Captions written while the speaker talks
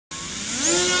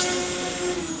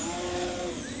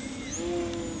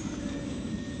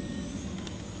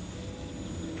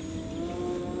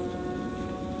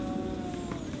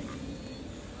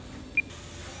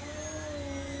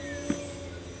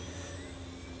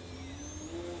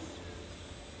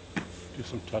Do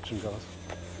some touch and goes.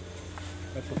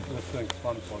 That's what this thing's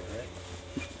fun for, right?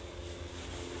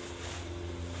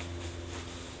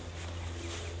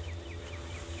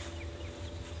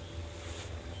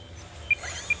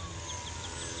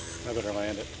 I better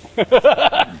land it.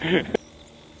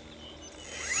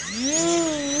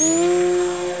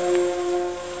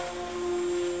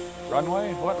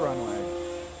 Runway? What runway?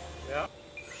 Yeah.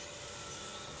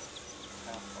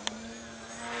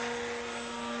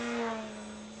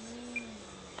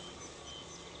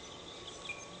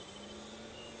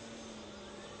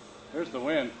 There's the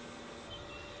wind.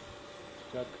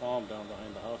 It's got calm down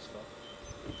behind the house though.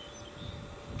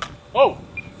 Oh!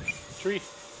 Tree.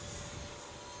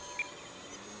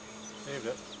 Saved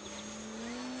it.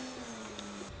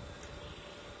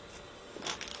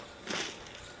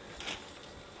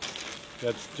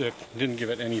 That stick didn't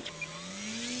give it any.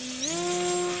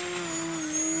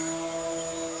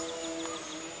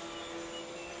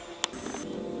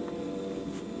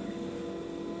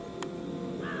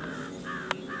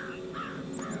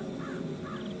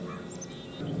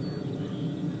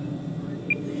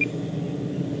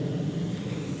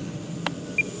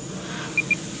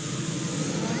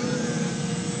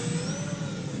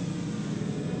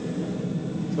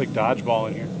 It's like dodgeball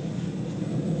in here.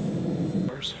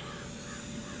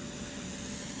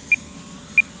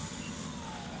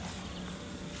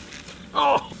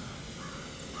 Oh!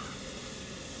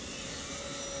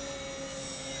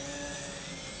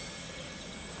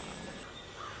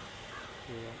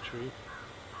 See that tree?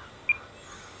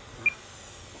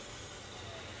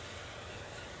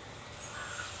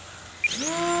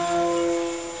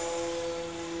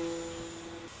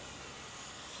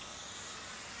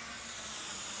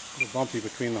 A little bumpy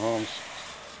between the homes.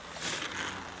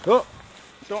 Oh!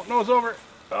 Don't nose over!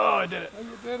 Oh, I did it! Oh,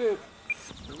 you did it!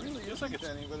 It really is like it's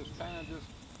any, but it's kind of just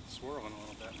swirling a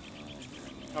little bit.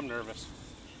 I'm nervous.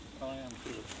 Oh, I am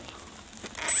too.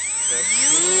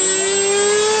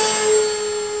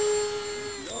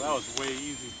 Well, that was way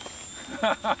easy. I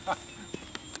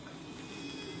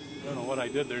don't know what I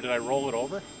did there. Did I roll it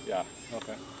over? Yeah.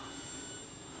 Okay.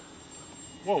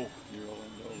 Whoa. You're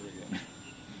rolling it over again.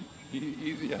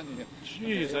 Easy on you.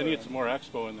 Jeez, I need some more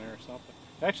expo in there or something.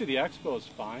 Actually, the expo is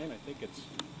fine. I think it's...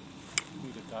 I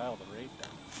need to dial the rate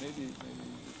down. Maybe just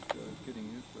getting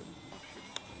used to it.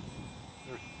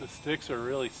 The sticks are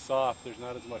really soft. There's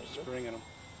not as much spring in them.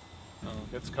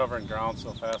 It's covering ground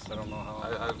so fast, I don't know how.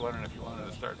 I was wondering if you wanted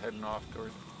to start heading off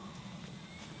towards.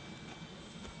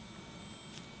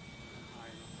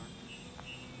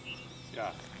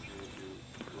 Yeah.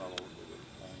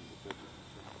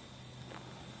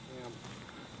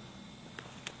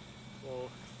 So,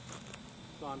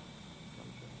 sun.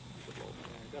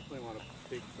 I definitely want to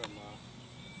take some.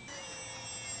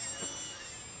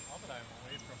 Now that I'm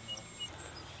away from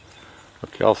the.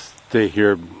 Okay, I'll stay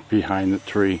here behind the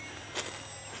tree.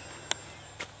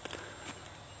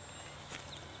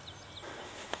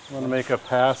 I'm going to make a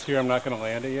pass here. I'm not going to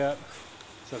land it yet.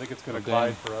 So I think it's going to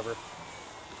glide forever.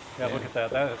 Yeah, look at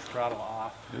that. That is throttle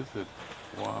off. Is it?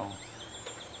 Wow.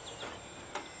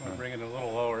 I'm going to bring it a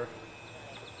little lower.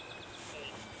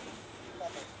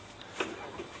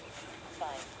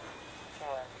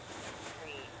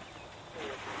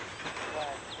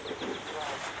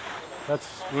 That's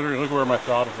literally, look where my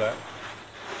throttle's at.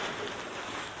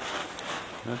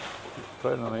 That's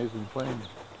quite an amazing plane.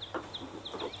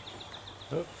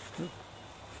 Oh,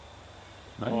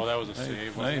 nice, Oh, that was a nice,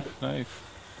 save, nice, wasn't nice,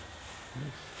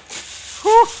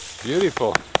 nice.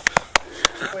 Beautiful.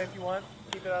 If you want,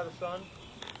 keep it out of the sun.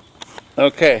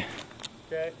 Okay.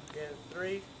 Okay, in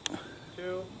 3,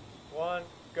 2, 1,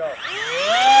 go.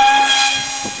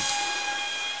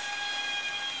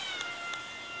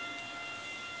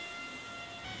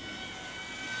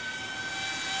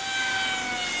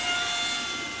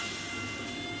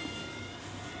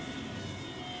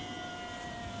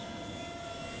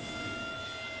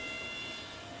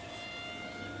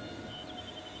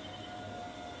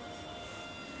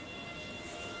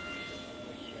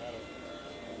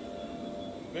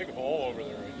 Big hole over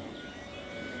there right now.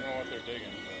 I don't know what they're digging.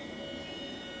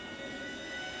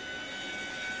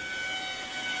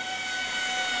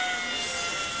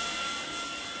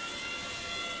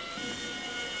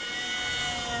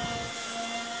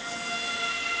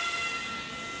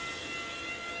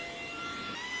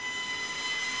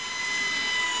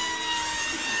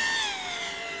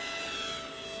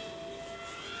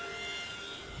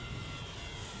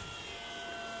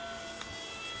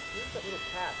 Here's that little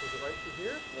path. Is it right through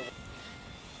here?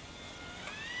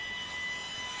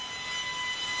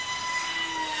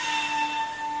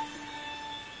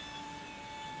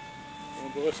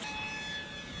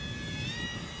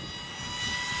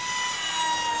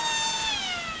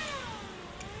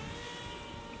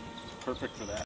 perfect for that.